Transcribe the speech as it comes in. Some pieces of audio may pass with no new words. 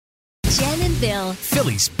Bill.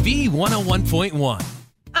 Phillies B101.1.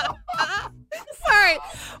 Sorry.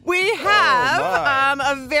 We have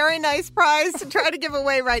a very nice prize to try to give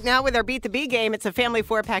away right now with our Beat the Bee game. It's a family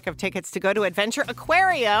 4-pack of tickets to go to Adventure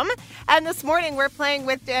Aquarium. And this morning we're playing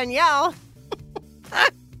with Danielle.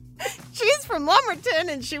 She's from Lumberton,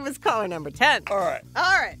 and she was caller number 10. All right. All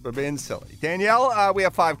right. We're being silly. Danielle, we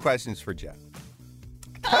have 5 questions for Jen.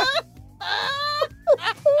 Oh,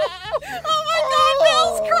 my God,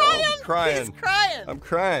 Bill's crying. Crying. He's crying. I'm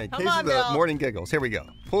crying. Come Case on, of the Bill. morning giggles. Here we go.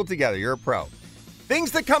 Pull it together. You're a pro.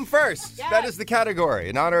 Things that come first. Yes. That is the category.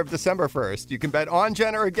 In honor of December 1st. You can bet on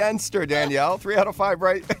Jen or against her, Danielle. 3 out of 5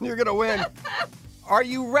 right, and you're going to win. Are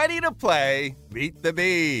you ready to play Beat the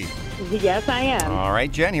Bee? Yes, I am. All right,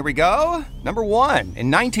 Jen, here we go. Number 1. In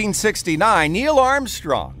 1969, Neil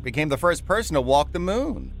Armstrong became the first person to walk the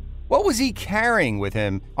moon. What was he carrying with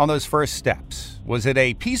him on those first steps? Was it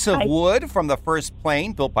a piece of wood from the first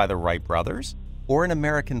plane built by the Wright brothers or an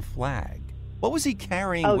American flag? What was he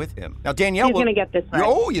carrying with him? Now, Danielle, He's going to get this right.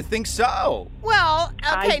 Oh, you think so? Well,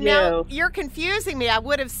 okay, I now do. you're confusing me. I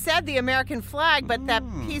would have said the American flag, but that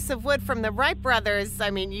piece of wood from the Wright brothers,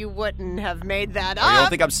 I mean, you wouldn't have made that up. You don't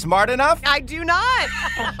think I'm smart enough? I do not.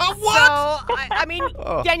 What? So, I mean,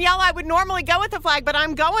 Danielle, I would normally go with the flag, but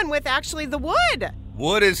I'm going with actually the wood.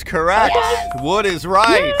 Wood is correct. Wood is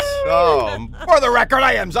right. Oh, for the record,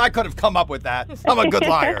 I could have come up with that. I'm a good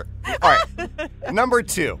liar. All right. Number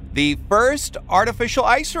 2. The first artificial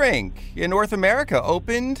ice rink in North America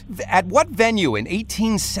opened at what venue in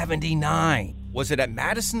 1879? Was it at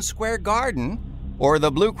Madison Square Garden or the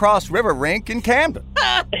Blue Cross River Rink in Camden?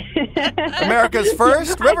 America's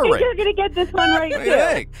first river I think rink. you're going to get this one right, What do you too.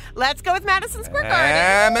 think? Let's go with Madison Square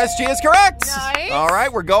Garden. MSG is correct. Nice. All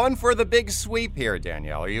right, we're going for the big sweep here,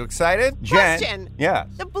 Danielle. Are you excited? Jen? Question. Yes.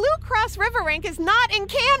 The Blue Cross River Rink is not in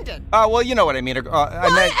Camden. Well, you know what I mean. I meant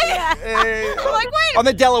I'm like, wait. on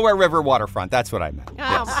the Delaware River waterfront. That's what I meant. Oh,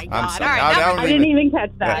 Yes. my I'm God. sorry. All right, I number don't I didn't even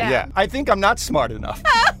catch that. Yeah. I think I'm not smart enough.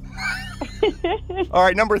 All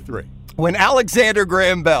right, number 3. When Alexander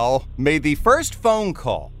Graham Bell made the first phone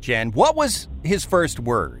call, Jen, what was his first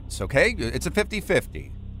words? Okay, it's a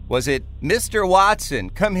 50-50. Was it, Mr. Watson,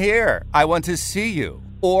 come here, I want to see you?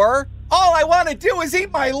 Or, all I want to do is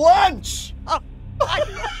eat my lunch?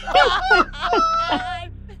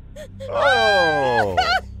 Oh.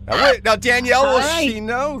 Now, Danielle, will she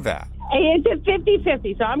know that? It's a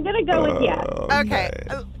 50-50, so I'm going to go with yes. Okay.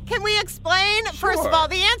 Can we explain? First of all,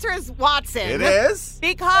 the answer is Watson. It is?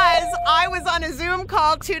 Because I was on a Zoom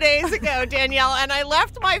call 2 days ago, Danielle, and I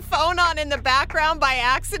left my phone on in the background by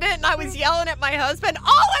accident, and I was yelling at my husband, all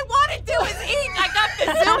I want to do is eat. I got the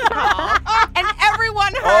Zoom call, and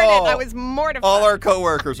everyone heard it. I was mortified. All our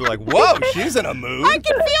coworkers were like, whoa, she's in a mood. I can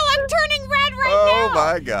feel I'm turning red right now. Oh,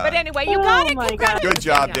 my God. But anyway, you got it. my God. Congratulations, Good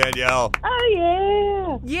job, Danielle. Danielle. Oh,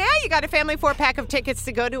 yeah. Yeah, you got a family 4-pack of tickets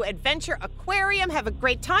to go to Adventure Aquarium. Have a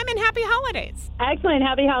great time and happy holidays. Excellent.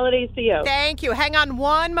 Happy holidays to you. Thank you. Hang on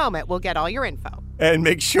one moment. We'll get all your info. And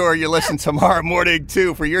make sure you listen tomorrow morning,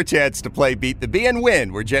 too, for your chance to play Beat the Bee and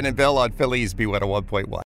win. We're Jen and Bill on Phillies B101.1.